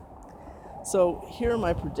So here are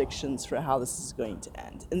my predictions for how this is going to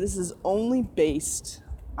end. And this is only based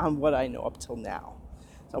on what I know up till now.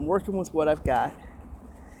 So I'm working with what I've got.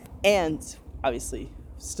 And obviously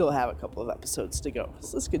still have a couple of episodes to go.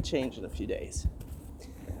 So this could change in a few days.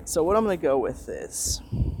 So what I'm going to go with is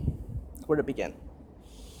where to begin.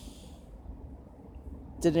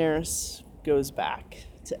 Daenerys goes back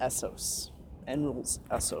to Essos and rules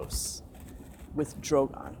Essos with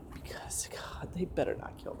Drogon because, God, they better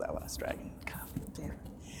not kill that last dragon. God damn it.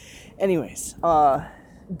 Anyways,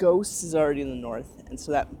 Ghost is already in the north, and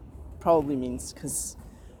so that probably means that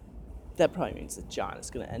Jon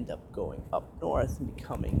is going to end up going up north and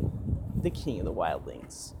becoming the king of the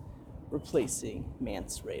wildlings, replacing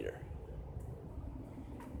Mance Rayder.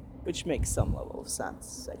 Which makes some level of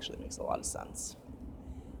sense. Actually makes a lot of sense.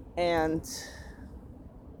 And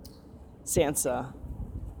Sansa,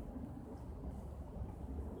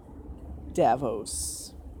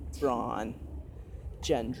 Davos, Bronn,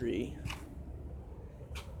 Gendry,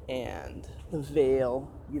 and the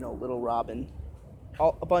Vale, Little Robin,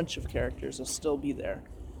 a bunch of characters will still be there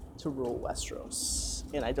to rule Westeros.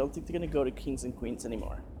 And I don't think they're going to go to kings and queens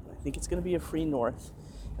anymore. I think it's going to be a free north.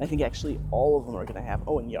 And I think actually all of them are going to have,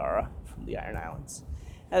 and Yara from the Iron Islands.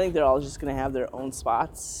 I think they're all just going to have their own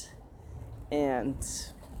spots and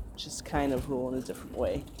just kind of rule in a different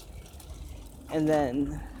way. And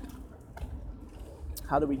then,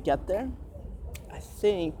 how do we get there? I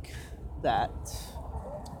think that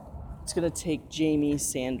it's going to take Jaime,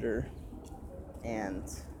 Sandor, and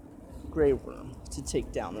Grey Worm to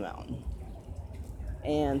take down the mountain.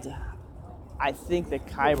 And I think that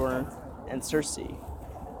Qyburn and Cersei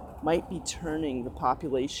might be turning the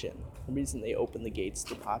population. The reason they opened the gates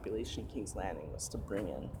to the population in King's Landing was to bring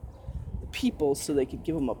in the people so they could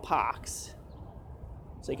give them a pox.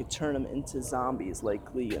 So they could turn them into zombies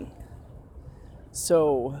like Leon.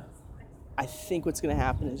 So I think what's going to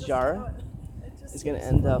happen is Yara is going to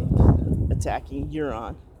end up attacking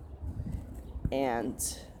Euron and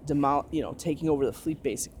taking over the fleet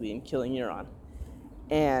basically and killing Euron.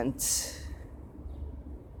 And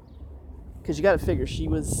because you got to figure she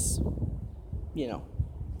was,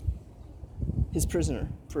 his prisoner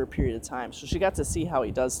for a period of time. So she got to see how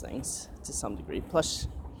he does things to some degree. Plus,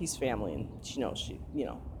 he's family, and she knows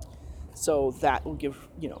So that will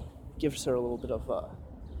gives her a little bit of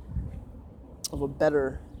a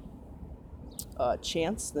better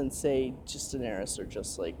chance than, say, just Daenerys or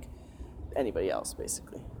just like anybody else,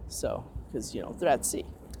 basically. So, because they're at sea.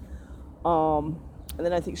 And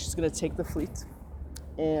then I think she's going to take the fleet,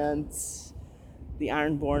 and the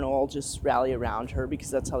Ironborn will all just rally around her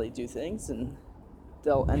because that's how they do things, and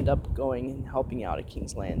they'll end up going and helping out at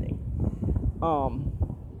King's Landing. And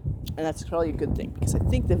that's probably a good thing because I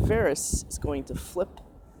think that Varys is going to flip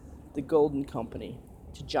the Golden Company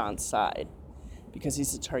to Jon's side because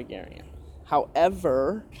he's a Targaryen.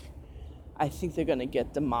 However, I think they're going to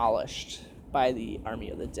get demolished by the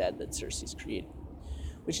army of the dead that Cersei's created,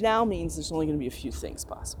 which now means there's only going to be a few things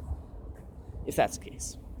possible, if that's the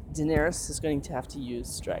case. Daenerys is going to have to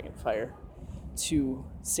use Dragonfire to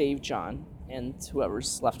save Jon and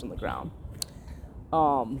whoever's left on the ground.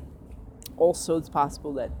 Also, it's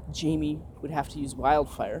possible that Jaime would have to use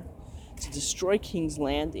Wildfire to destroy King's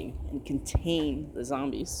Landing and contain the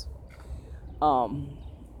zombies. And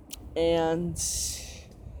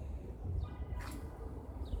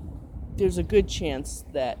there's a good chance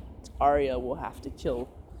that Arya will have to kill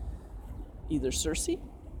either Cersei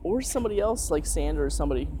or somebody else like Sandor or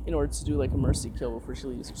somebody in order to do like a mercy kill before she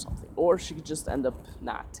leaves or something. Or she could just end up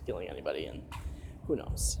not killing anybody, and who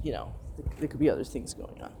knows, there could be other things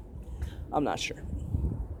going on. I'm not sure.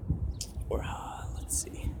 Or, let's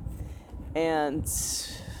see. And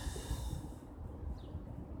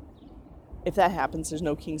if that happens, there's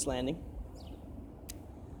no King's Landing.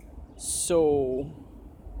 So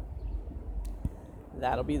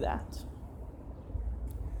that'll be that.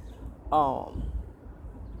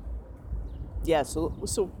 Yeah, so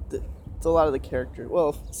a lot of the characters,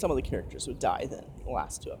 some of the characters would die then in the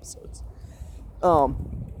last two episodes.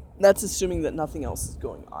 That's assuming that nothing else is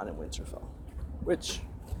going on in Winterfell, which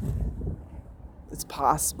it's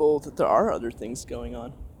possible that there are other things going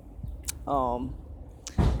on.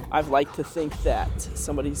 I'd like to think that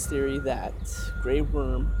somebody's theory that Grey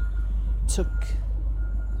Worm took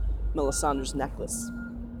Melisandre's necklace,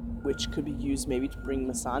 which could be used maybe to bring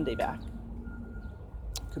Missandei back.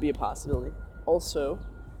 Could be a possibility. Also,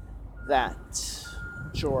 that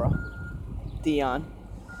Jorah, Theon,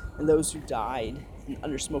 and those who died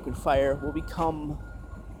under Smoke and Fire will become,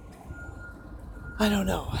 I don't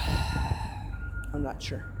know, I'm not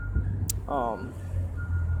sure. Or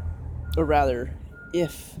rather,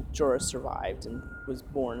 if Jorah survived and was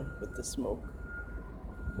born with the smoke,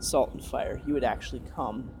 the salt and fire, he would actually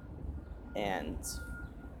come and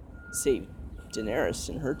save Daenerys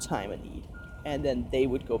in her time of need, and then they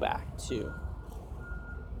would go back to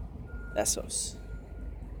Essos.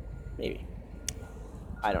 Maybe.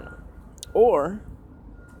 I don't know. Or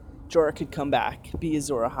Jorah could come back, be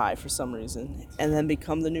Azor Ahai for some reason, and then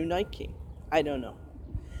become the new Night King. I don't know.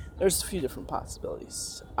 There's a few different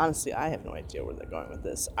possibilities. Honestly, I have no idea where they're going with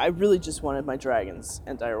this. I really just wanted my dragons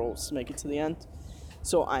and direwolves to make it to the end.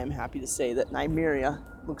 So I am happy to say that Nymeria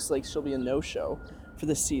looks like she'll be a no-show for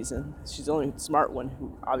this season. She's the only smart one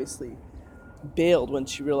who obviously bailed when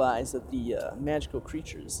she realized that the magical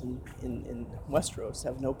creatures in Westeros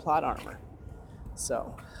have no plot armor.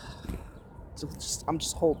 So I'm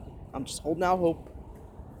just holding out hope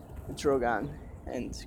with Drogon and